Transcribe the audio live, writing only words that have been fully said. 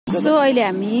So अहिले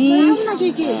हामी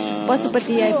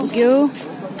पशुपति आइपुग्यो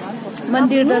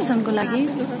मन्दिर दर्शनको लागि।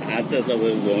 हात त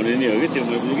तपाईँ घाउने नै हो कि त्यो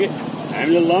मैले कि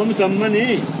हामीले लमसम्म नि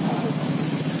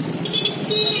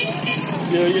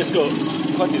यो यसको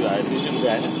कति भयो 200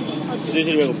 रुपियाँ होइन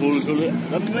 200 रुपियाँको फुल सबै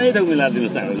थोक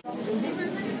मिलाइदिनुहोस् न।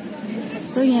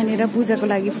 सो यहाँनिर पूजाको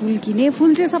लागि फुल किने।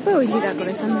 फुल चाहिँ सबै ओइलिरहेको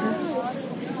रहेछ नि त।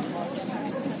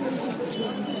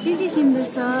 के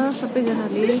किन्दैछ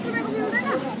सबैजनाले।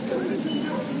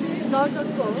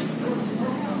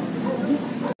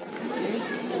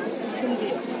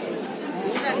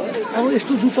 अब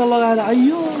यस्तो जुत्ता लगाएर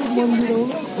आइयो मन्दिर हो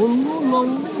खोल्नु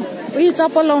लाउनु उयो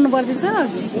चप्पल लाउनु पर्दैछ।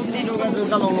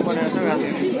 जुत्ता लाउनु पर्ने रहेछ।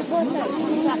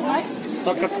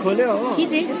 सर्टकट खोल्यो हो।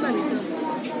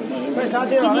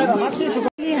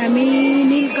 हामी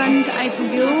नीलकण्ठ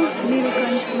आइपुग्यो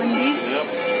नीलकण्ठ मन्दिर।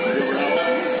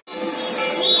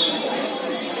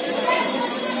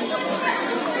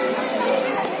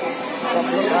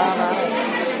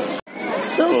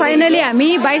 सो फाइनली हामी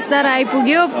 22 धारा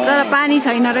आइपुग्यो तर पानी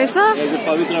छैन रहेछ।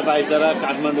 पवित्र 22 धारा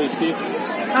काठमाडौँ स्थित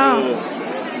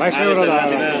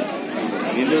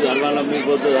हिन्दू धर्मावलम्बी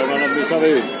बौद्ध धर्मावलम्बी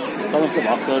समस्त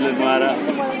भक्तहरूले नुहाएर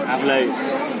आफूलाई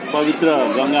पवित्र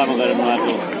गङ्गामा गएर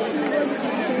नुहाएको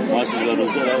महसुस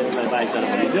गर्नुहुन्छ र यसलाई 22 धारा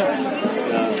भनिन्छ।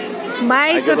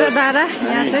 22 वटा धारा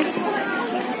यहाँ चाहिँ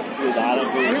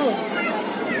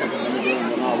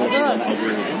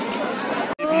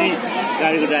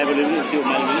गाडीको ड्राइभरले पनि त्यो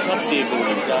मालिकले सब दिएको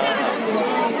हुन्छ।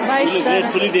 22 ड्रेस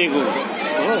पनि दिएको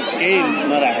हो केही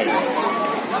नराखेको।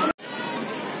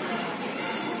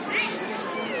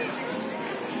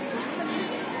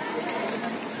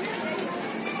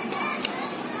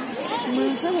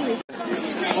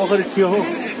 पोखरी थियो हो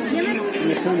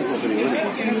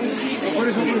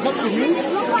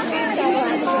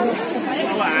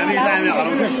अब हामी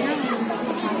हराउँछ।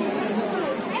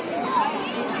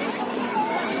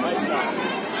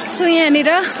 सो यहाँनिर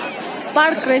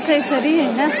पार्क रहेछ यसरी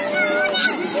होइन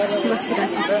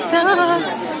बसिरहेको छ।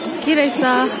 के रहेछ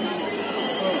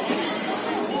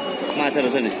माछा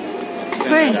रहेछ नि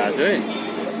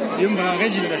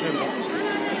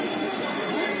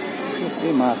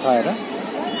माछा आएर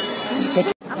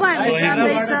अब हामी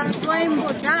जाँदैछ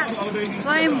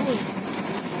स्वयम्भू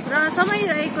र समय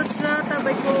रहेको छ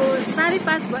तपाईँको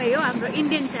 5:30 भयो हाम्रो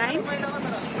इन्डियन टाइम।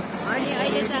 अनि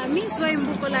अहिले चाहिँ हामी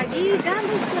स्वयम्भूको लागि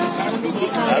जाँदैछ।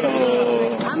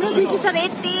 हाम्रो बिपी सर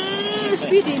यति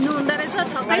स्पिड हिँड्नु हुँदो रहेछ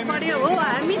छक्कै पर्यो हो।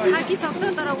 हामी थाकिसक्छ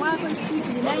तर उहाँको स्पिड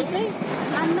हिँडाइ चाहिँ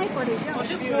मान्नै पर्यो क्या।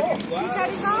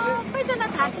 पछाडि सबैजना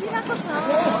थाकिरहेको छ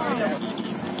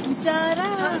बिचरा।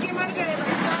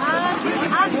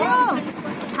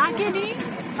 थाक्यो नि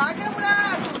सबैजना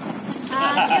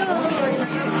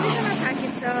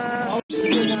थाकिन्छ।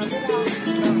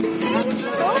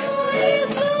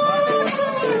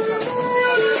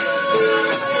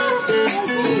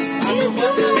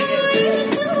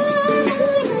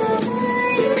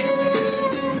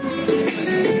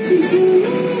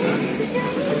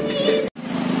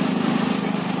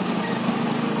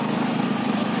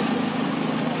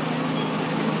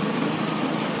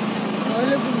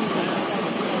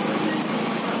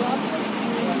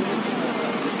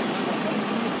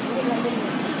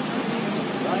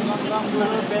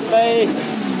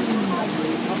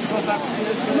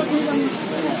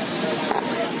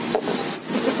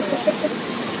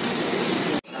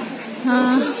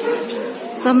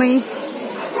 समय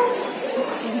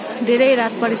धेरै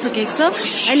रात परिसकेको छ।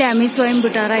 अहिले हामी स्वयम्भू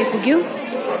टाढा आइपुग्यौँ।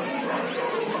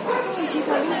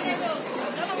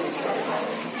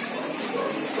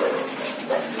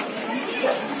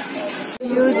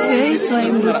 यो चाहिँ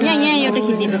स्वयम्भू यहाँ एउटा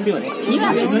खिचिदिनु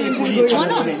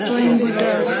स्वयम्भू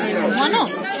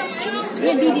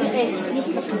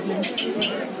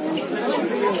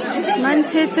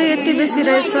मान्छे चाहिँ यति बेसी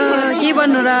रहेछ के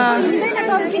भन्नु र।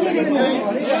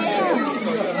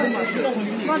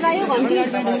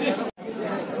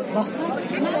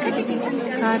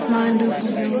 काठमाडौँ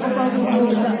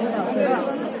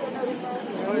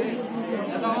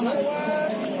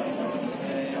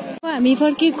हामी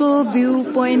फर्केको भ्यू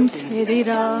पोइन्ट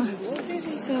हेरेर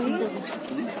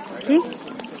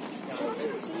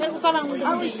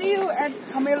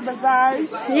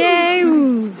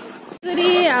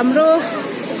हाम्रो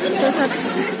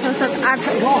 6-7-8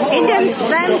 इन्डियन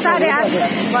टाइम 8:30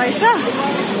 भएछ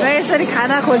र यसरी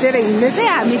खाना खोजेर हिँड्दैछ।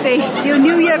 हामी चाहिँ यो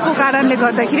न्यू इयरको कारणले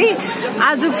गर्दाखेरि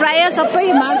आज प्राय सबै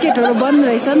मार्केटहरू बन्द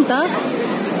रहेछ नि त।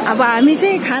 अब हामी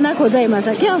चाहिँ खाना खोजाइमा छ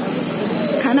क्या।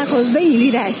 खाना खोज्दै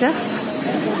हिँडिरहेछ।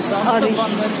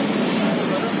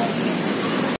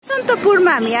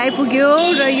 सन्तपुरमा हामी आइपुग्यो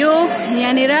र यो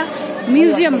यहाँनिर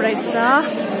म्युजियम रहेछ।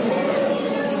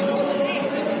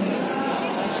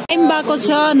 टाइम भएको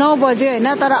छ 9 बजे हैन,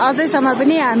 तर अझैसम्म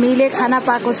पनि हामीले खाना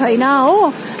पाएको छैन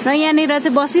हो। र यहाँनिर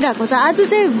चाहिँ बसिरहेको छ। आज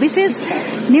चाहिँ विशेष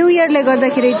न्यू इयरले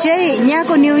गर्दाखेरि चाहिँ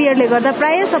यहाँको न्यू इयरले गर्दा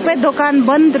प्राय सबै दोकान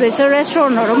बन्द रहेछ,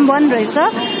 रेस्टुरेन्टहरु पनि बन्द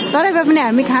रहेछ। तरै पनि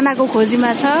हामी खानाको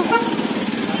खोजीमा छ।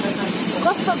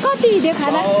 कस्तो कति दियो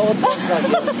खाना?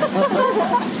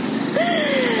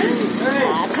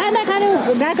 खाना खानु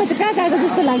गएको चाहिँ कहाँ गएको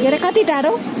जस्तो लाग्यो रे? कति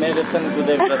टाढो? मेडिसिन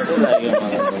कुदेको जस्तो लाग्यो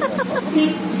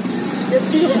मलाई।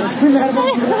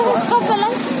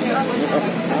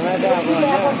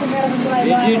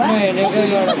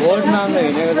 भोट माग्नु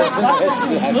हिँडेको जस्तो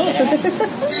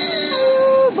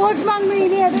भोट माग्नु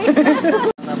हिँड्यो।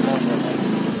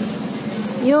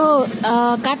 यो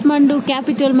काठमाडौँ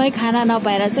क्यापिटलमै खाना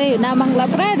नपाएर चाहिँ नामाङलाई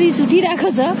पुरा रिस उठिरहेको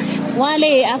छ।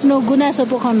 उहाँले आफ्नो गुनासो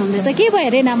पोखाउनु हुँदैछ। के भयो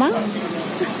रे नामाङ?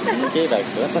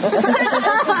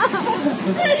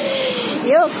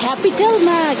 यो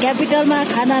क्यापिटलमा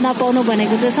खाना नपाउनु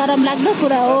भनेको चाहिँ शरम लाग्दो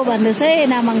कुरा हो भन्दैछ है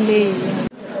नामाङले।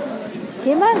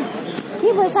 केमा के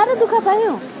भयो? साह्रो दुःख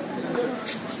पायो?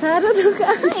 साह्रो दुःख?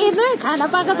 हेर्नु है, खाना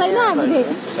पाएको छैन हामीले।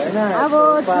 अब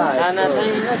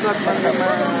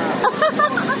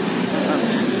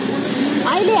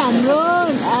अहिले हाम्रो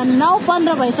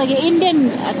 9:15 भइसक्यो इन्डियन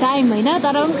टाइम होइन,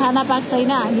 तर पनि खाना पाएको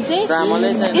छैन। हामी चाहिँ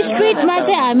स्ट्रिटमा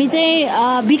चाहिँ हामी चाहिँ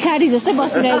भिखारी जस्तै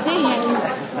बसिरहेको छ।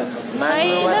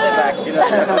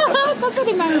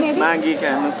 कसरी माग्ने?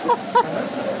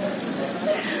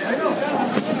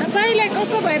 तपाईँलाई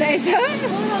कस्तो भइरहेछ?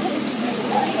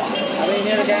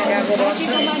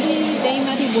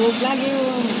 त्यहीमाथि भोक लाग्यो,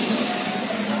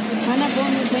 खाना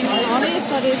पाउनु छैन।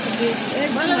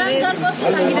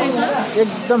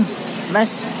 एकदम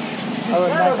नाइस। अब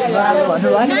नराम्रो भन्नु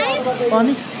भएन,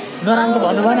 अनि नराम्रो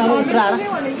भन्नु भएन। अब यत्रो आएर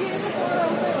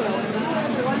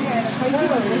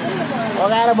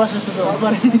अगाएर बस जस्तो त हुनु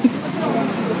पर्यो।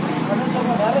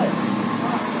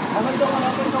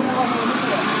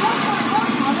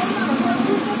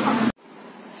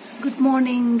 Good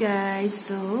morning guys.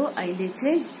 सो अहिले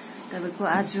चाहिँ तपाईँको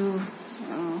आज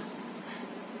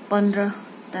 15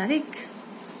 तारिक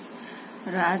र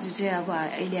आज चाहिँ अब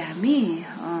अहिले हामी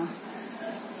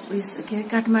उयस के अरे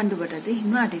काठमाडौँबाट चाहिँ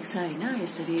हिँड्नु आँटेको छ होइन।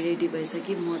 यसरी रेडी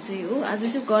भइसक्यो म चाहिँ हो। आज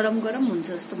चाहिँ गरम हुन्छ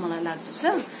जस्तो मलाई लाग्दछ।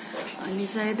 अनि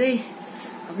सायदै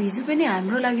अब हिजो पनि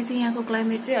हाम्रो लागि चाहिँ यहाँको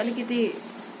क्लाइमेट चाहिँ अलिकति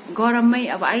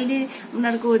गरममै, अब अहिले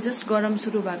उनीहरूको जस्ट गरम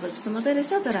सुरु भएको जस्तो मात्रै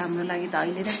रहेछ, तर हाम्रो लागि त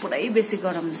अहिले नै पुरै बेसी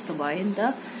गरम जस्तो भयो नि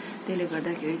त। त्यसले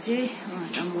गर्दाखेरि चाहिँ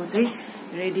म चाहिँ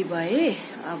रेडी भए।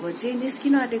 अब चाहिँ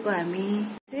निस्किन आँटेको हामी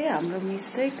चाहिँ। हाम्रो मिस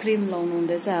चाहिँ क्रिम लाउनु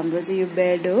हुँदैछ। हाम्रो चाहिँ यो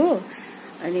बेड हो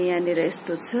अनि यहाँनिर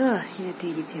यस्तो छ, यहाँ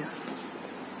टिभी थियो।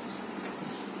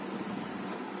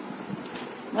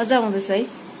 मजा आउँदैछ है,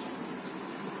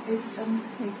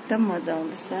 एकदम मजा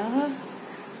आउँदैछ।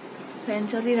 फ्यान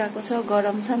चलिरहेको छ,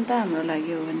 गरम छ नि त हाम्रो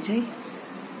लागि हो भने चाहिँ।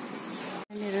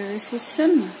 यहाँनिर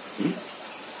रिसेप्सन।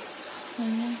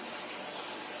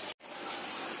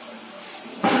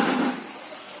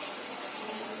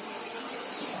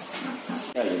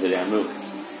 हाम्रो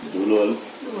धुलो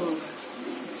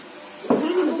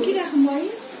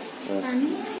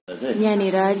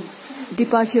यहाँनिर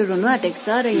डिपार्चर हुनु आँटेको छ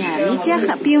र यहाँ हामी चिया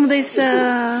पिउँदैछ।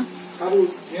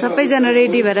 सबैजना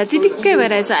रेडी भएर चिटिक्कै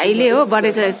भइरहेछ अहिले हो।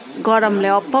 भरे चाहिँ गरमले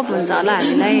अप हुन्छ होला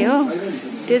हामीलाई हो,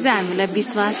 त्यो चाहिँ हामीलाई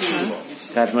विश्वास छ।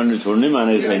 काठमाडौँ छोड्नै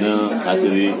मानेको छैन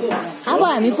खासरी। अब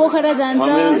हामी पोखरा जान्छ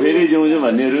फेरि जाउँछु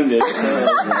भन्नेहरू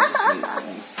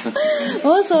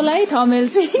हो। सोलाई ठमेल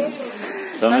चाहिँ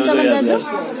सञ्चलन दाजु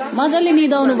मजाले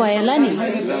निदाउनु भयो होला नि?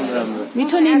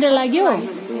 मिठो निन्द्रा लाग्यो?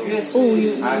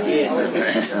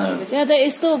 त्यहाँ त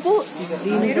यस्तो पो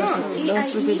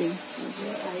 10 रुपियाँ दिनु।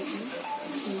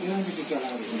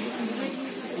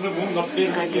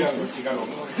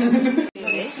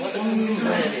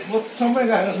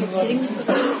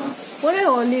 पुरै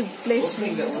होली प्लेस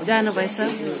जानु भएछ।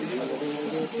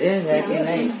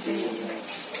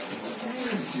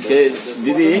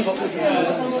 दिदी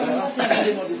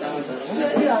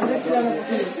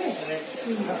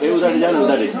उतारि जानु,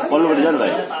 उतारि पल्लोपट्टि जानु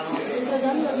भाइ।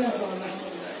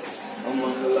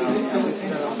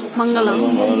 मङ्गलम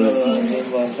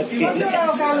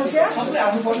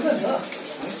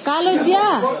कालो चिया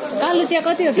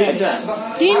कति हो? 3टा।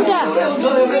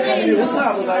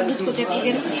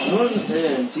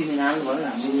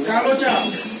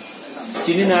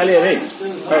 चिनी नाले अरे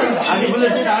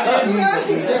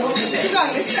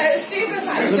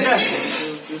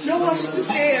No what's to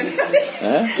say.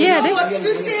 Yeah. No what's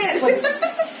to say.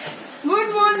 Good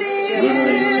morning.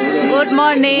 Good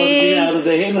morning.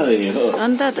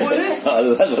 अन्त त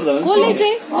कोले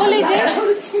चाहिँ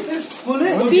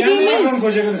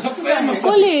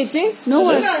कसले चाहिँ नो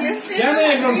वर्स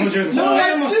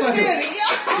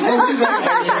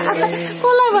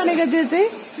कसलाई भनेको त्यो चाहिँ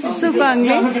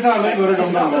सुपाङले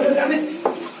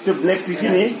त्यो ब्ल्याक टी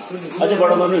चाहिँ नि अझै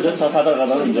बढाउनु हुन्छ 6-7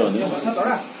 गर्दा हुन्छ भने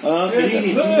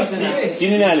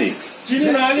चिनी नाली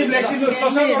ब्ल्याक टी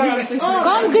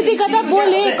कम कति कता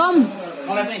बोले कम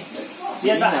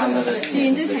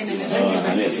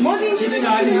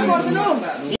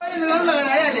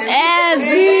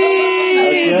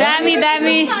दामी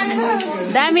दामी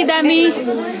दामी दामी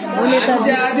उसले त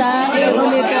जुत्ता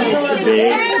उसले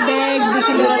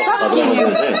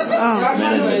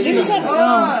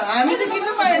त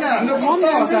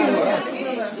ब्यागदेखि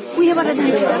उयोबाट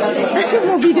जान्छ म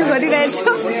भिडियो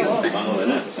गरिरहेछु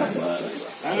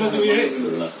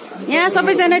यहाँ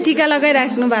सबैजना टिका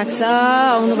लगाइराख्नु भएको छ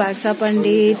आउनु भएको छ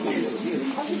पण्डित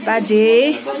बाजे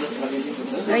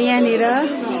र यहाँनिर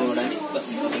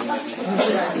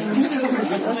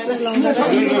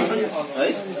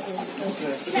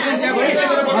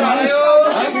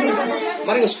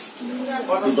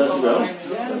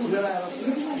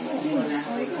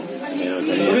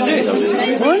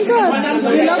हुन्छ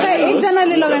लगाए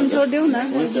एकजनाले लगाएर छोडिदेऊ न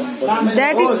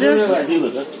द्याट इज जस्ट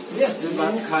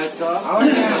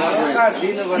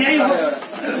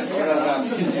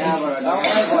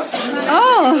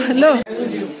लो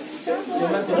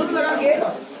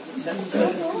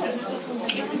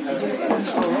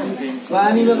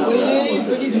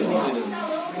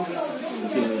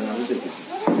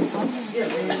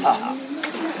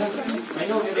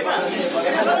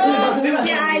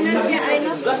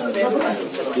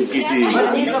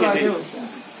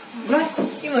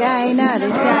चाइनाहरू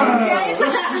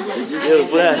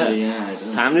पुरा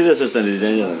थाम्ने रहेछ जस्तो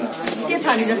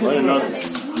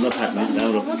नथाक्ने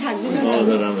राम्रो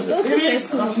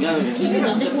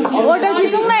फोटो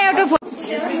खिचौँ न एउटा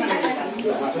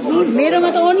मेरोमा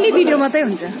त ओन्ली भिडियो मात्रै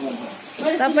हुन्छ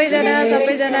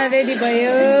सबैजना रेडी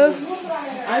भयो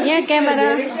यहाँ क्यामेरा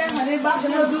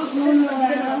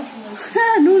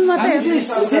नुन मात्रै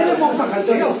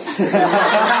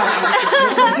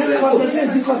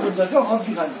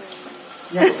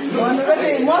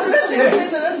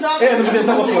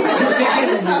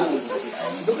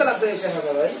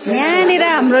यहाँनिर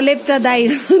हाम्रो लेप्चा दाई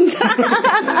हुन्छ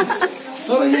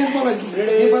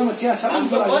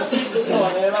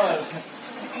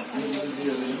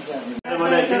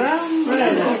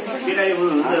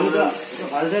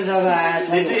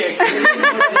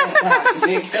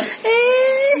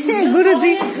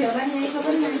गुरुजी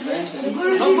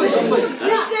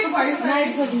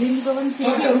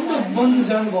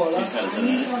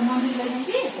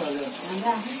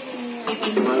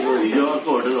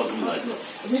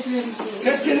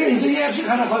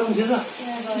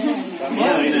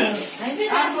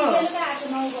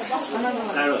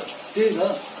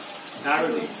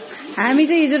हामी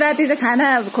चाहिँ हिजो राति चाहिँ खाना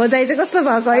खोजाइ चाहिँ कस्तो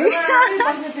भएको है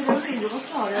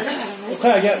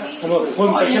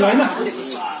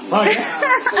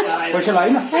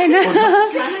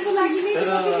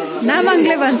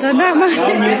नामाङले भन्छ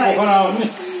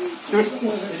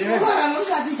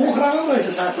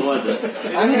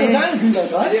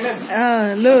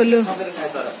लो लो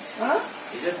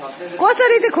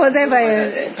कसरी चाहिँ खोजाइ भयो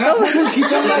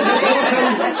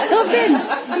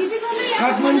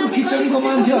काठमाडौँ किचनको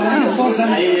मान्छे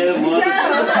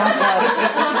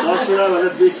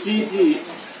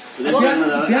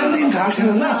बिहान दिन घाँस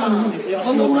खान्छ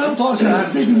अन्त उनीहरू तर्छ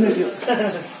हाँस्दै दिँदै थियो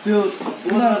त्यो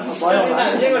उनीहरू भयो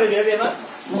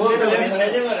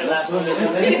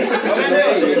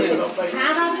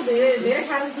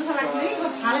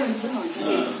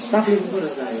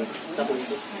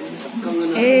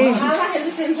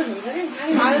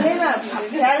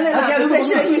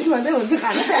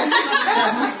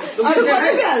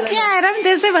आएर पनि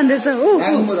त्यस्तै भन्दैछ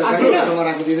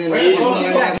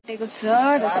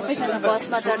सबैजना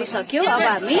बसमा चढिसक्यो अब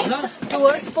हामी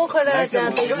टुवर्ड्स पोखरा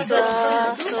जाँदैछ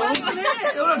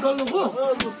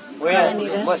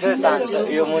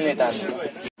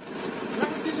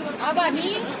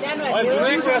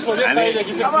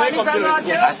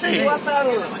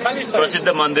प्रसिद्ध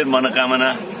मन्दिर मनोकामना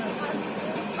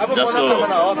जसको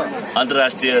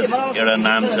अन्तर्राष्ट्रिय एउटा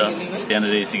नाम छ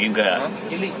त्यहाँनिर सिक्किमका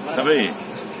सबै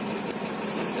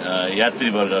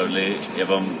यात्रीवर्गहरूले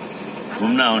एवं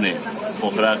घुम्न आउने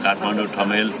पोखरा काठमाडौँ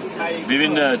ठमेल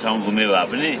विभिन्न ठाउँ घुमे भए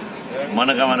पनि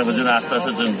मनोकामनाको जुन आस्था छ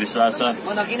जुन विश्वास छ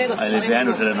अहिले बिहान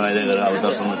उठेर नुहाइदै गरेर अब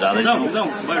दर्शनमा जाँदैछौँ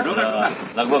र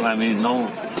लगभग हामी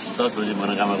 9-10 बजी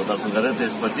मनोकामनाको दर्शन गरेर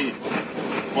त्यसपछि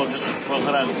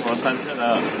पोखराको प्रस्थान छ र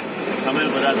ठमेल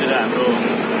बजारतिर हाम्रो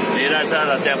डेरा छ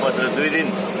र त्यहाँ बसेर 2 दिन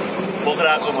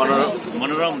पोखराको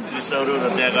मनोरम दृश्यहरू र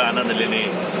त्यहाँको आनन्द लिने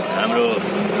हाम्रो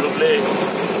ग्रुपले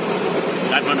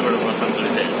काठमाडौँबाट प्रस्थान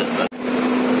गरिसकेको छ।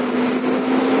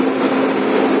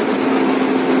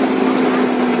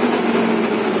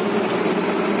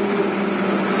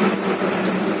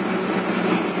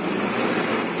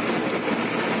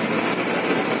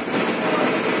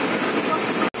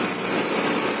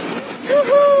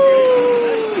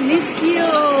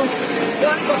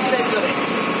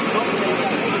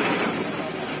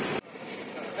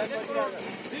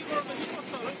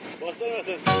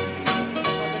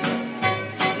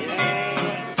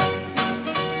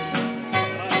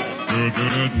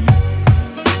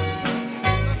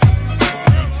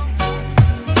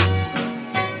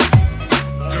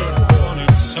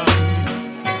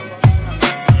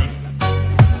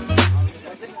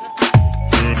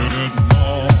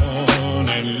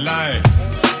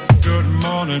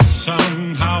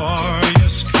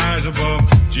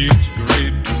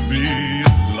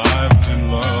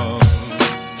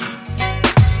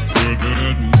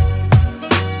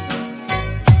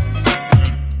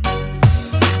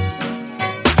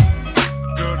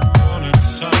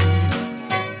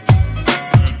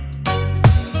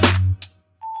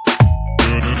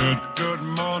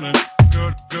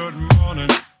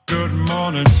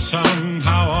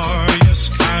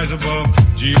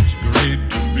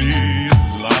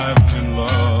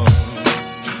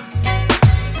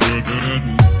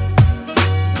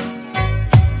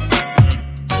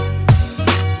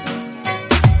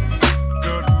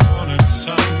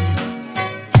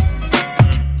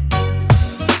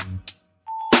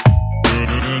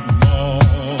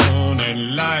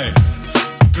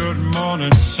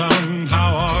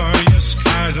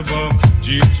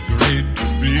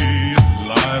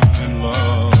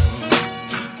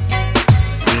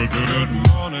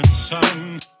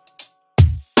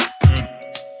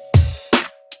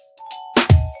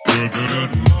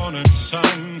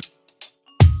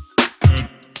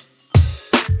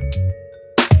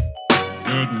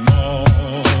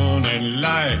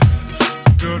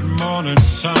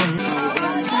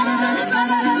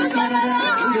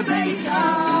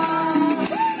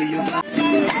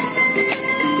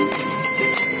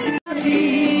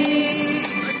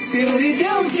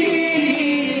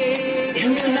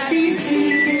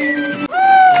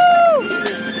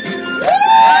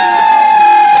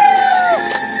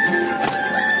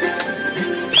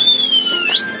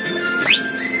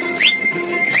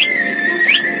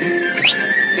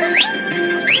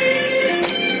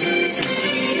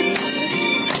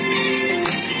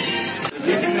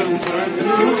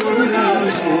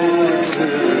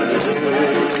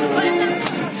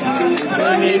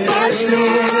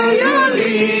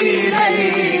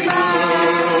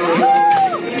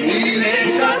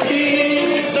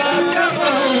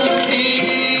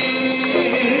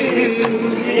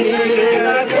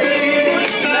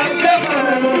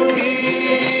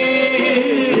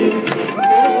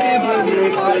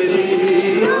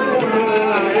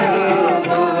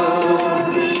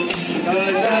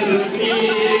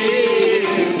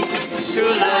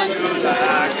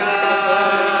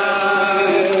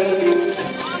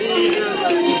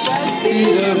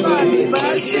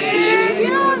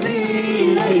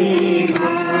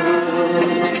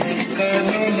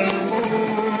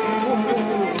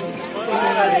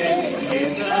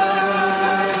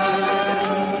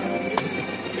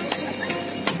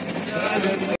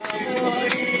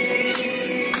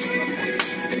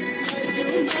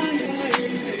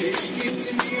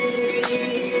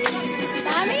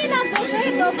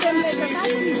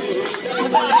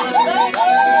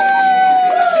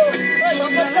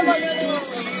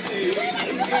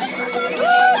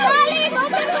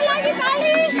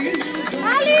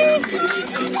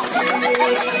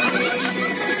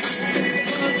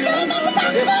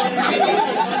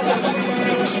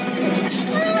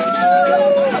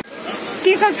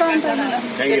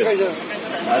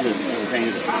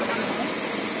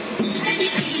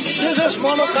 This is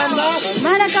Manakamana.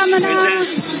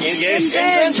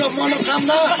 Entrance of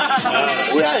Manakamana.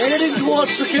 We are heading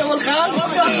towards the cable car.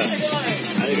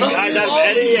 You guys are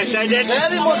very excited.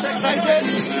 Very much excited.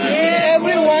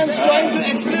 Everyone's going to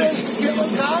experience the cable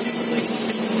car.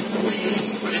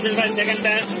 This is my second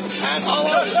time. And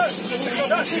our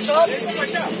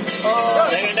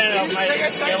Second time of my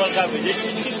cable car visit.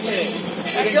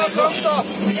 and you are from the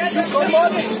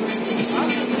company.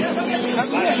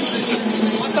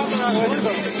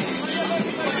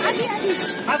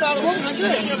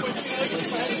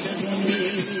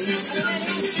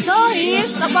 So he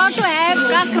is about to have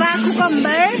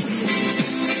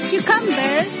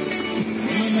cucumber.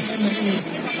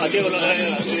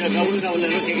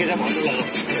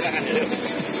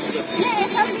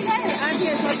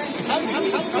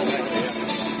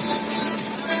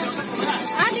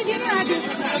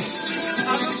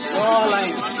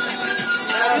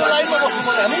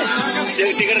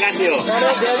 Ticket काट्ने हो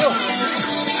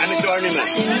हामी चढ्नेमा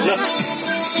ल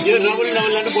यो नबोली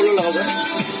लानु बोल्नु लगाउँछ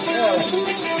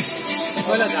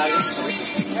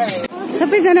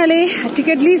सबैजनाले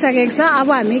ticket लिइसकेको छ। अब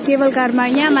हामी केबल कारमा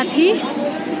यहाँ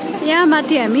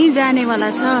माथि हामी जानेवाला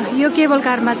छ। यो केबल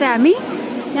कारमा चाहिँ हामी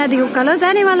यहाँदेखि उकालो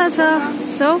जानेवाला छ।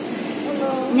 सो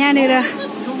यहाँनिर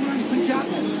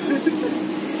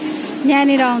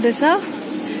आउँदैछ।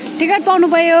 टिकट पाउनु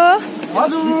भयो?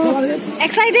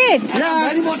 Excited? Yeah,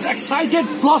 very much excited.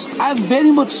 Plus, I'm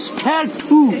very much scared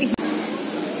too.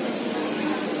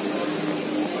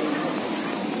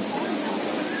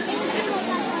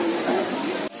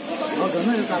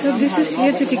 So this is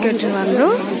यो चाहिँ टिकट हो हाम्रो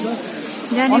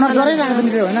जाने।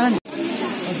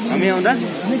 हामी आउँदा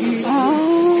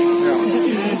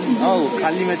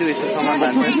खालीमा त्यो यस्तो सामान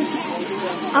बाँड्छ।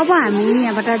 अब हामी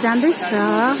यहाँबाट जाँदैछ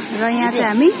र यहाँ चाहिँ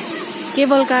हामी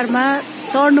केबल कारमा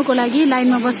चढ्नुको लागि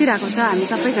लाइनमा बसिरहेको छ हामी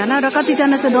सबैजना। र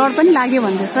कतिजना चाहिँ डर पनि लाग्यो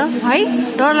भन्दैछ है।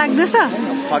 डर लाग्दैछ?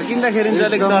 फर्किँदाखेरि चाहिँ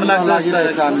अलिक डर लाग्दैछ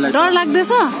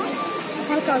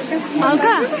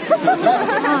हल्का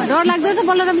डर लाग्दैछ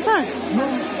बलराम सर?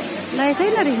 लागेको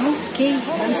छैन रे केही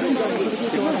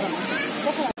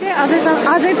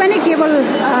अझै पनि केबल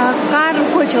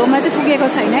कारको छेउमा चाहिँ पुगेको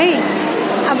छैन है।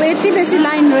 अब यति बेसी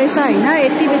लाइन रहेछ होइन,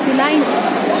 यति बेसी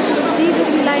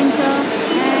लाइन छ।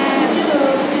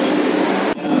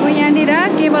 यहाँनिर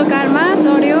केबल कारमा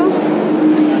चढ्यो।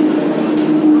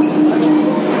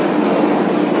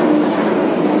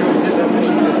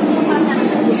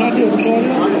 साथीहरु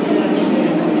चढ्यो।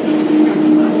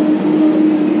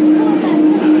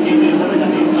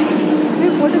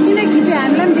 फोटो किन खिच्यो?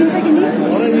 हामीलाई पनि दिन्छ कि नि?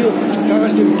 अरे यो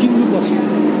कागज त्यो किन्नुपर्छ।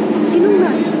 किनौँ न।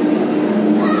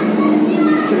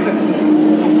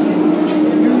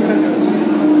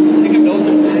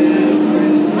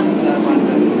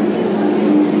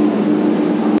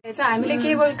 हामीले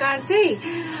केबल कार चाहिँ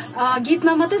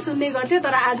गीतमा मात्रै सुन्ने गर्थ्यो,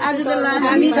 तर आज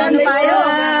हामी जानु पायो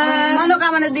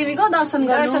मनोकामना देवीको दर्शन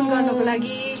गर्नको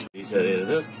लागि।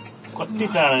 कति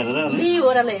टाढा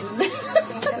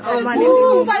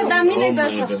दामी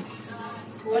देख्दछ।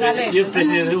 यो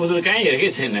प्रेसिडेन्ट उता कहीँ हेरेकै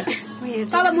छैन।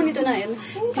 तल मुनि त नहेर्नु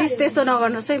प्लिज, त्यस्तो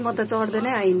नगर्नुहोस् है। म त चढ्दैन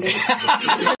आइन्दै।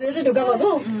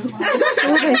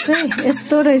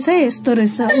 यस्तो रहेछ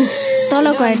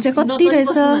तलको हेर चाहिँ कति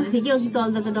रहेछ।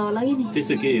 चल्दा त डर लाग्यो नि।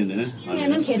 त्यस्तो केही हुँदैन।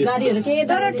 हेर्नु खेतबारीहरू के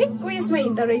तर ठिक उयसमा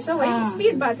हिँड्दो रहेछ है।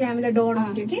 स्पिड भए चाहिँ हामीलाई डर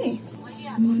हुन्थ्यो कि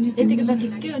यतिको त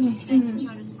ठिकै हो नि।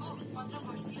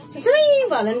 जुई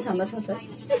भला नि छँदा छ त।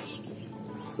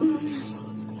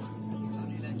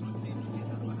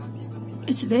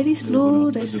 It's very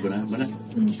slow रहेछ।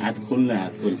 हात खोल्न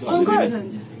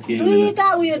दुईटा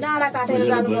उयो डाँडा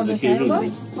काटेर जानु पर्छ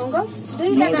अङ्कल।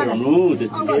 दुईटा डाँडा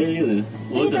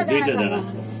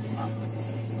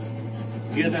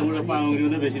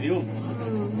बेसी दियो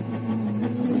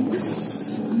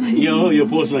यो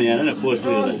पोस्टमा यहाँ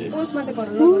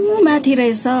माथि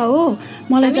रहेछ हो।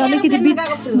 मलाई चाहिँ अलिकति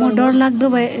म डर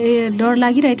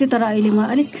लागिरहेको थियो, तर अहिले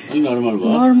म अलिक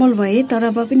नर्मल भएँ।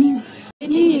 तर पनि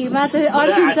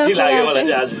अर्किन्छ।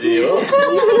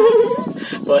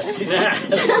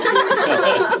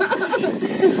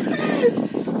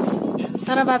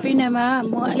 तर बापिनामा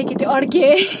म अलिकति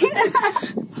अड्केँ।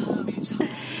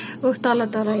 तल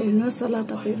हेर्नुहोस् होला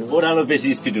तपाईँहरू। ओह्रालो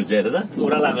बेसी स्पिड हुन्छ हेर त।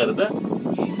 ओह्रालो आएर त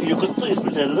यो कस्तो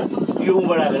स्पिड छ हेर त। यो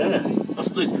उबाट आएर होइन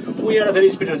कस्तो उयोबाट फेरि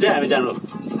स्पिड हुन्छ। हामी जानु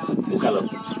उकालो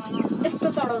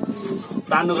यस्तो चढाउनु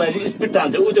तान्नुको लागि स्पिड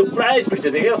तान्छ। ऊ त्यो पुरा स्पिड छ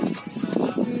देख्यो।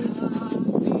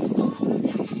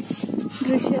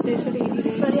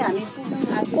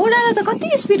 ओह्रालो त कति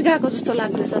स्पिड गएको जस्तो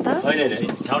लाग्दैछ त। होइन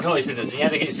ठाउँ स्पिड हुन्छ।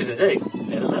 यहाँदेखि स्पिड हुन्छ है।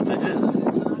 हेर न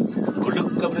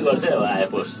घुल्टुक्क पनि गर्छ अब आयो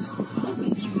पोस्ट।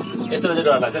 यस्तो चाहिँ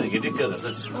डर लाग्छ नि। ढिक्क गर्छ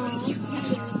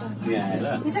यहाँ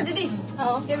आएर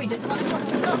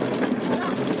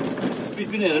स्पिड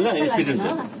पनि हेर न। स्पिड हुन्छ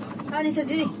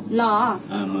ल।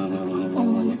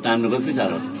 तान्नु कति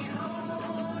साह्रो।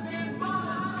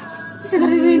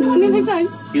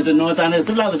 यो त नताने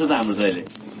जस्तो लाग्दैछ त हाम्रो चाहिँ अहिले।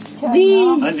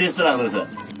 अनि त्यस्तो लाग्दैछ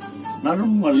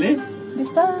नर्मल्ली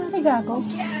बिस्तारै गएको।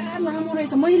 लामो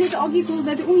रहेछ। मैले त अघि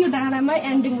सोच्दा चाहिँ उयो डाँडामै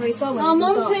एन्डिङ रहेछ।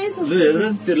 हेर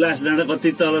त्यो लास्ट डाँडा कति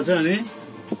तल छ। अनि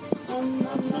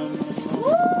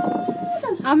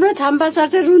हाम्रो छाम्पा सर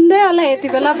चाहिँ रुन्दै होला यति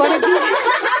बेला। बढी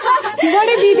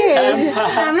भिडियो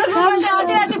हाम्रो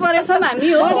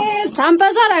छाम्पा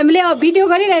सर हामीले भिडियो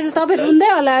गरिरहेछ तपाईँ रुन्दै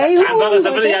होला है छाम्पाको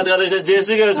सबैले याद गर्दैछ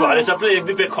जेसुकै होस् भने सबैले एक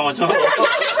दुई पेक खुवाउँछौँ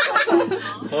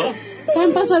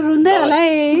छाम्पा सर रुन्दै होला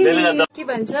है के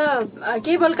भन्छ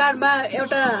केबल कार्डमा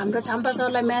एउटा हाम्रो छाम्पा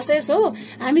सरलाई मेसेज हो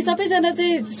हामी सबैजना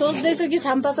चाहिँ सोच्दैछौँ कि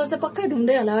छाम्पा सर चाहिँ पक्कै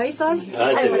रुन्दै होला है सर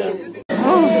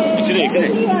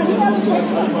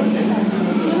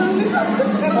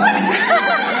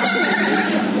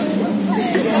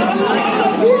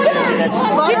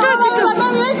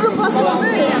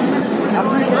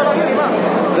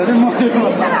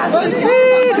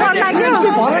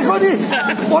भरेको नि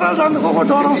ओह्रालो जानु को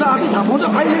डराउँछ आफै थाहा पाउँछ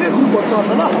अहिलेकै ग्रुपहरू चढ्छ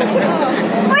ल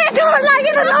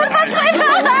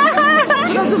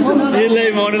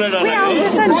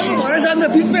भरे जाँदा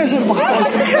बिचमा यसरी बस्छ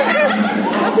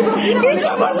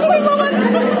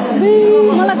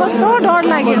मलाई कस्तो डर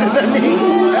लाग्यो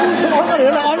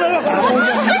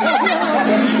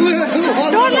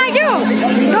डर लाग्यो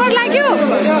डर लाग्यो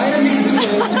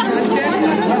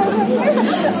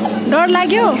डर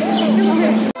लाग्यो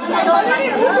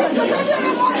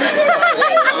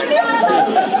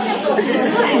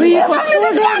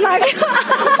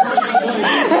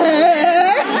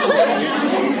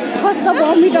कस्तो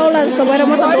भमिट आउला जस्तो भएर म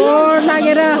त डर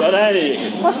लागेर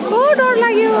कस्तो डर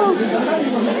लाग्यो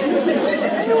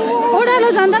ओह्रालो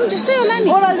जाँदा पनि त्यस्तै होला नि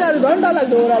ओह्रालो झन् डर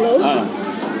लाग्दो ओह्रालो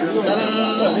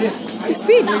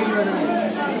स्पिड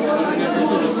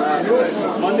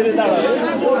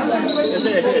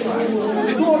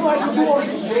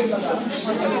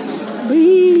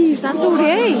सातो उड्यो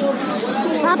है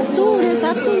सातो उड्यो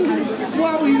सातो म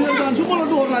अब हिँडेर जान्छु मलाई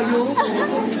डर लाग्यो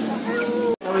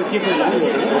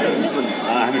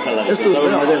यस्तो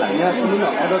यहाँ सुन्नु न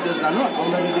अर्डर दिएर जानु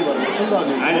आउँदाखेरि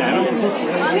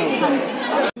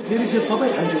फेरि त्यो सबै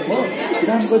खान्छु म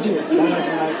दाम कति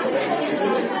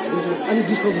अलिक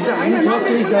डिस्काउन्ट हुन्छ होइन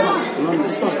केही छ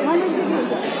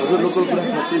हजुर लोकल कुरा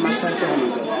खसी माछा के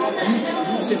खानुहुन्छ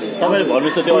तपाईँले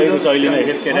भन्नुहोस् त त्यो अहिलेको शैलीमा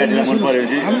केटाकेटीलाई मन पऱ्यो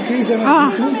भने हामी केहीजना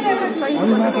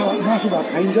दिन्छौँ अनि मासु भात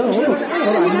खाइन्छ हो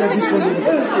तर हामीलाई डिस्काउन्ट दिनु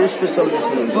त्यो स्पेसल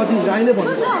डिस्काउन्ट हुन्छ कति राईले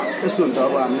भन्नु यस्तो हुन्छ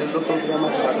अब हामीले लोकल कुरा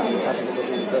मासु भात हामी 60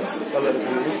 रुपियाँ हुन्छ तपाईँहरू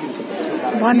खानु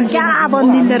 350 भन्नु क्या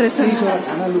भनिदिँदो रहेछ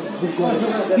खाना लु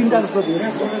तिनवटा जस्तो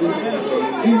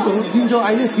दिन्छ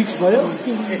अहिले फिक्स भयो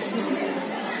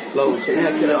ल हुन्छ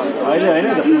यहाँतिर होइन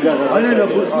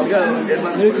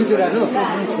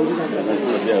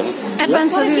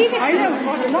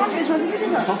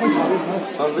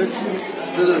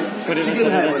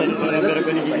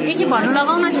भन्नु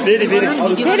लगाउ न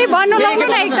फेरि भन्नु लगाउनु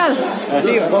न एकताल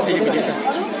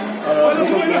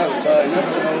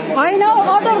होइन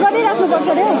अर्डर गरिराख्नुपर्छ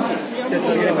अरे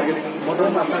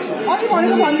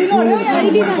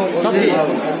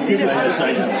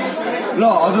ल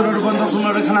हजुरहरू पनि त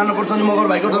सुनेर खानुपर्छ नि मगर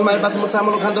भाइको माया पास म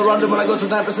चामल खान्छ रन्डे बनाएको छु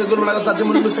टाइपसे गुरु बनाएको चाचे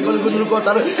मुनि मिसेको गुन्द्रुकको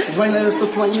अचार ज्वाइनलाई यस्तो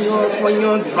च्वाइयो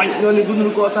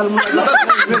गुन्द्रुकको अचार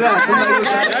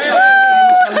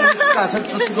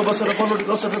बसेर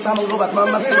पनौटीको बसेर चामलको भातमा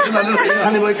मासु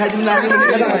खाने भयो खाइदिनु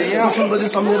लाग्यो बजी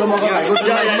सम्झेर मगर भाइको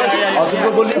हजुरको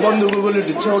बोली बन्धुको बोली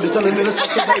ढिच्छ मेरो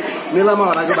सबै मेलामा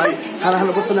हराएको भाइ खाना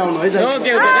खानुपर्छ नि आउनु है त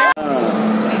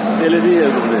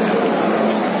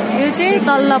यो चाहिँ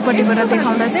तल्लोपट्टिबाट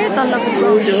देखाउँदा चाहिँ तल्लोको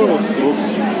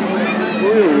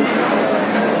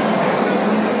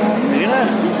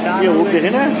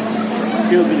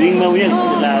त्यो रिङमा उयो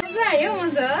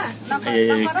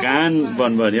कान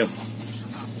बन्द भयो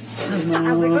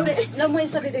ल म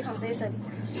यसरी देखाउँछु यसरी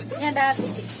यहाँ डाँट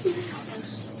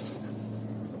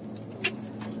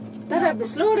तर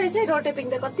स्लो रहेछ है रोटेपिङ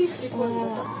त कति स्लिप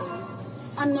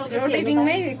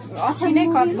रोटेपिङमै अस्ति नै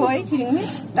कट भयो है छिरिङमै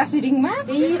टाक्सिडिङमा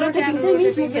रोटेपिङ चाहिँ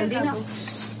मिस खेल्दिन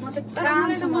म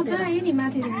चाहिँ मजा आयो नि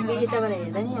माथि यताबाट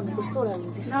हेर्दा नि अब कस्तो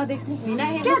नदेख्ने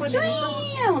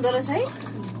हुँदो रहेछ है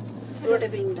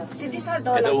रोटेपिङ त त्यति साह्रो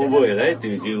डर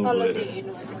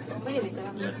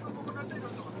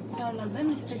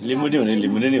लिम्बू नै हुने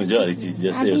लिम्बू नै हुन्छ अलिक चिज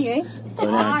जस्तै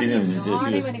कति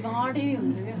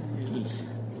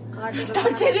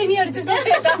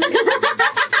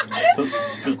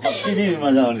नै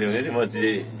मजा आउँथ्यो नि म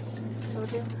चाहिँ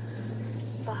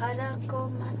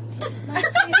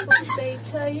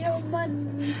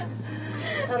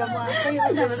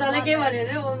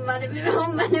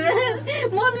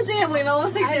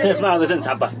त्यसमा आउँदैछ नि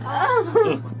छापा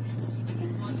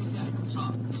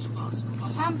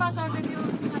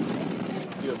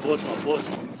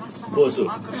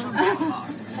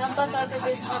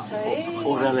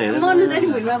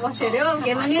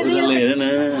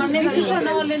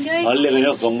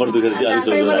कम्बर दुखेर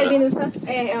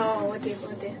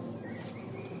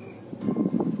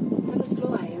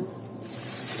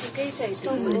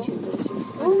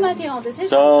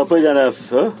सबैजना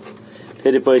हो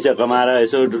फेरि पैसा कमाएर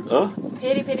यसो हो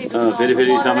फेरि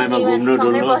समयमा घुम्नु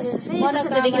डुल्नु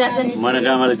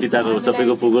मनोकामना चिताको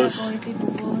सबैको पुगोस्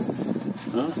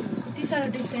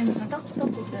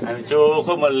हामी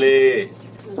चोखो मनले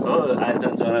हो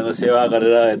आयतन चनाको सेवा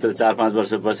गरेर यत्रो 4-5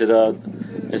 वर्ष बसेर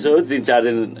यसो 3-4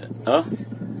 दिन हो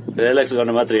रिल्याक्स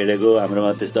गर्न मात्र हिँडेको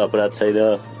हाम्रोमा त्यस्तो अपराध छैन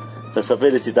र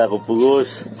सबैले चिताको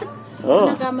पुगोस् हो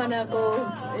मनोकामनाको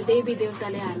देवी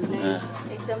देवताले हामीलाई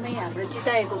एकदमै हाम्रो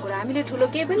चिताएको कुरा हामीले ठुलो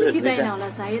केही पनि चिताएन होला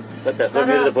सायद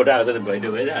मेरो त फोटो आएको छ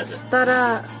भइदियो भइरहेछ तर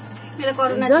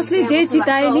जसले जे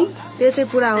चिताए नि त्यो चाहिँ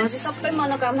पुरा होस् सबै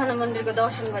मनोकामना मन्दिरको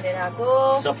दर्शन गरेर आएको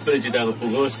सबैले चिताको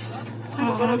पुगोस्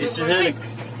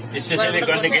स्पेशली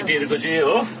कन्टेक्टिभको चाहिँ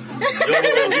हो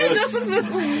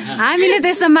हामीले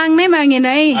त्यस्तो माग्नै मागेन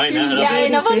है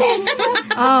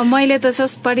मैले त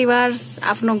सस परिवार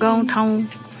आफ्नो गाउँ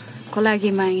ठाउँको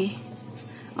लागि मागे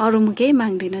अरू म केही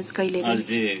माग्दिन कहिले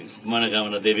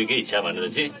मनोकामना देवीकै इच्छा भनेर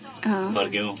चाहिँ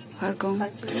फर्कौं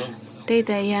त्यही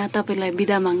त यहाँ तपाईलाई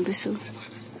बिदा माग्दैछु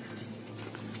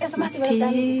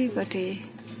माथिबाटै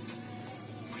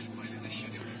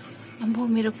अब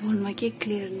मेरो फोनमा के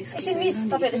क्लियर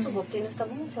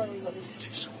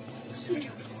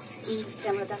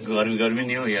गर्मी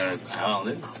नि हो यहाँ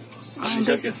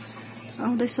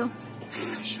आउँदैछ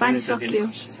पानी सक्यो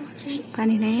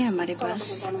पानी नै हमारे पास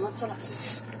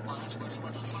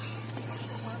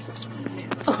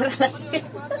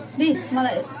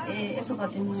मलाई यसो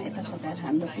गरिदिनु यता फकाएर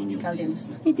हाम्रो निकालिदिनुहोस्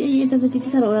यता त त्यति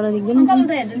साह्रो ओह्रालो देख्दैन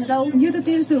यो त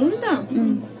तेर्सो हो नि त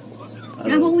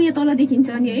अब उयो तल देखिन्छ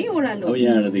नि है ओह्रालो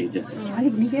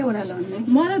अलिक निकै ओह्रालो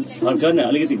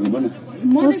अलिकति घुम्नु न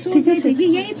म त सोचेको थिएँ कि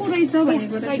यही पो रहेछ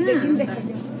भनेको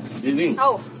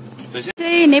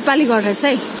चाहिँ नेपाली घर रहेछ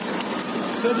है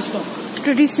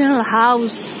traditional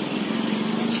house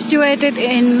situated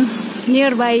in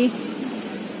near by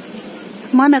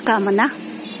Manokamana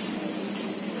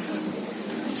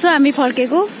so हामी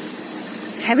फर्केको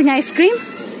ह्याभिङ आइसक्रिम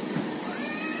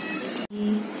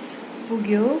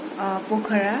पुग्यो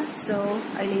पोखरा सो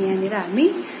अहिले यहाँनिर हामी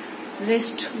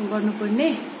रेस्ट गर्नुपर्ने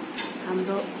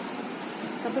हाम्रो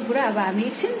सबै कुरा अब हामी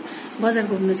एकछिन बजार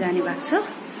घुम्नु जाने भएको छ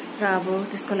र अब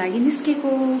त्यसको लागि निस्केको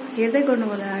हेर्दै गर्नु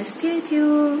होला stay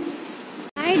tune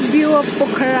night view of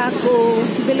पोखराको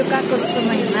बेलुकाको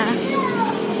समयमा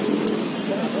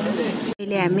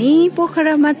अहिले हामी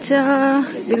पोखरामा छ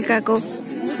बेलुकाको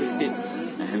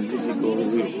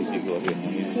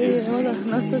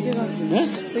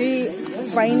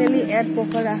फाइनली एट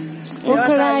पोखरा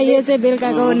यो चाहिँ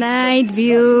बेलुकाको नाइट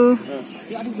भ्यू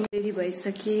रेडी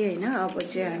भइसके होइन अब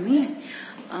चाहिँ हामी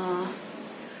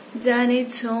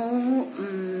जानेछौँ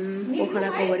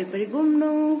पोखराको वरिपरि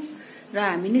घुम्नु र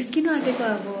हामी निस्किनु आँटेको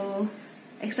अब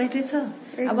एक्साइटेड छ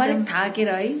अब अलिक थाकेर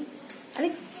है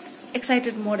अलिक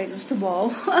एक्साइटेड मोडेको जस्तो भयो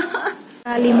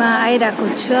कालीमा आइरहेको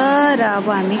छ र अब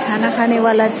हामी खाना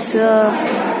खानेवाला छ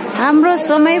हाम्रो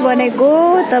समय भनेको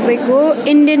तपाईँको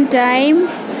इन्डियन टाइम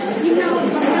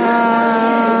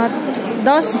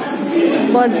 10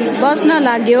 बज्न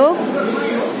लाग्यो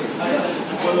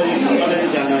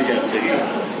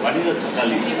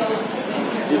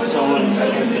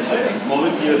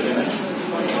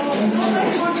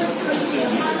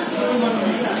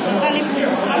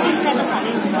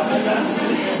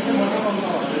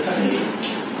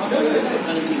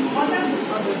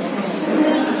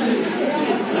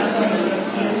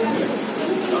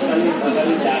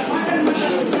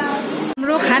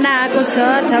हाम्रो खाना आएको छ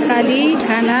थकाली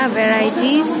खाना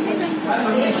भेराइटिज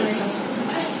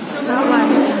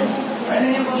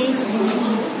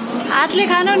हातले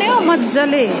खानु नि हो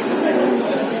मजाले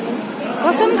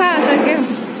कसम खाएको छ के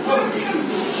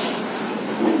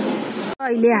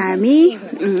अहिले हामी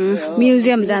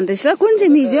म्युजियम जाँदैछ कुन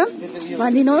चाहिँ म्युजियम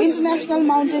भनिदिनुहोस्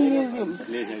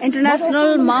इन्टरनेसनल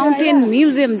माउन्टेन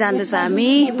म्युजियम जाँदैछ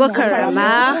हामी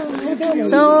पोखरामा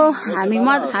सो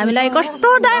हामीलाई कस्तो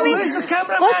दामी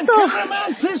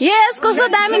कस्तो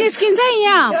दामी निस्किन्छ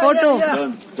यहाँ फोटो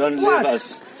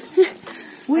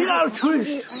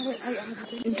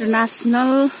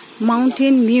इन्टरनेसनल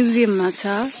माउन्टेन म्युजियममा छ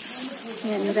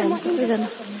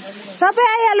सबै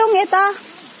आइहालौँ यता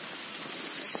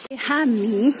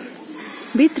हामी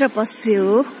भित्र पस्यो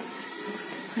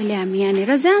अहिले हामी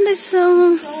यहाँनिर जाँदैछौँ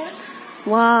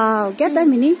वाउ क्या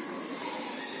दामी नि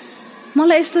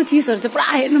मलाई यस्तो चिजहरू चाहिँ पुरा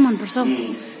हेर्नु मनपर्छ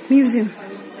म्युजियम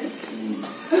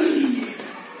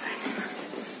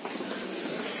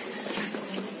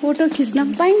फोटो खिच्न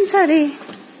पाइन्छ अरे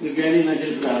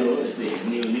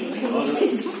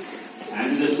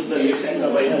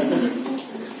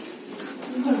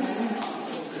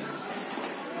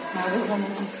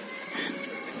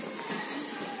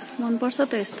मनपर्छ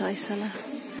त यस्तो आइसला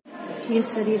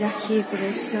यसरी राखिएको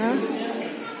रहेछ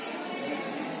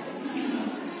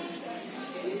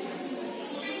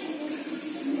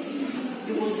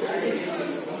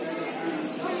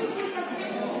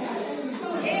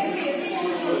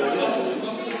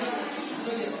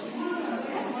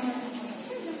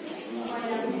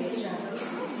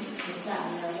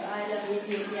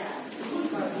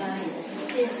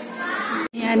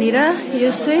यहाँनिर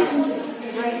यो चाहिँ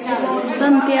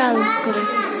सन्त्याल्सको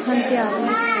रहेछ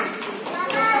सन्त्याल्स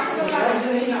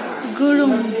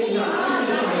गुरुङ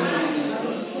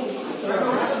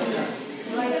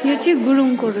यो चाहिँ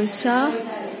गुरुङको रहेछ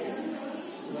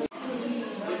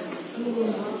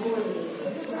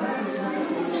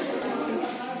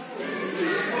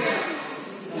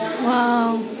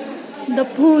वाउ द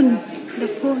फोन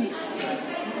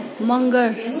मगर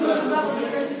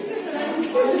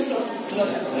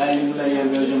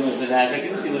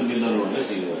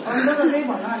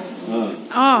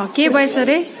के भएछ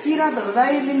रे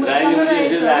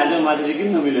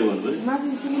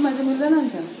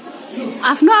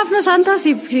आफ्नो आफ्नो छ नि त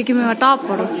सिक्किममा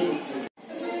टपहरू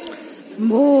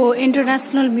भो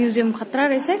इन्टरनेसनल म्युजियम खतरा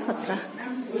रहेछ है खतरा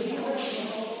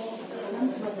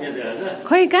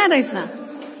खै कहाँ रहेछ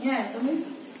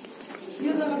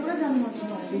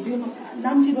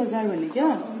Namchi Bazaar भन्ने क्या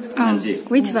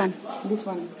which one this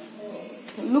one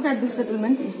look at this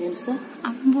settlement here sir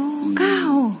अम्बो कहाँ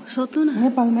हो सोध्नु न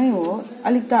नेपालमै हो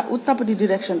अलिक त उत्तापट्टि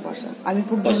डाइरेक्सन पर्छ हामी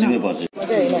पुग्दैन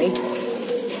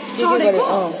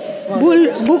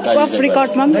बुक अफ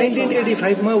रेकर्डमा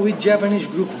 1985 मा with Japanese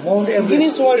group Mount Everest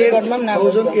Guinness world रेकर्डमा नाम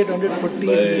 1840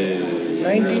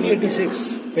 1986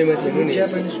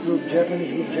 जापानिज ग्रुप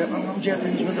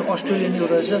जापानिज में तो अस्ट्रेलियन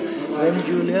एउटा छ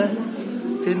Venezuela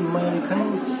then American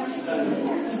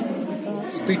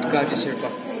speed car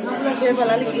Sherpa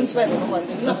अलिक इन्स्पायर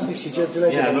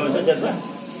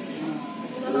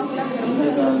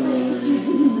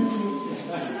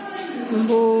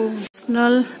हुनु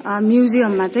नेसनल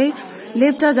म्युजियममा चाहिँ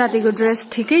लेप्चा जातिको ड्रेस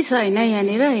ठिकै छ हैन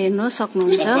यहाँनिर हेर्न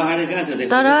सक्नुहुन्छ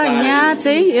तर यहाँ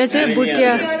चाहिँ यो चाहिँ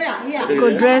बुटियाको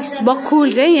ड्रेस बक्खुल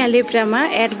चाहिँ यहाँ लेप्चामा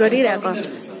एड गरिरहेको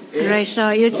रहेछ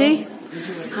यो चाहिँ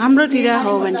हाम्रोतिर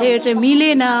हो भने चाहिँ यो चाहिँ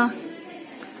मिलेन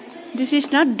दिस इज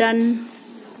नट डन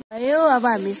यो अब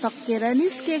हामी सकेर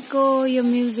निस्केको यो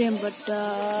म्युजियमबाट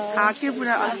के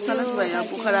पुरा अलस भयो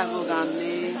पोखराको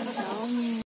घामले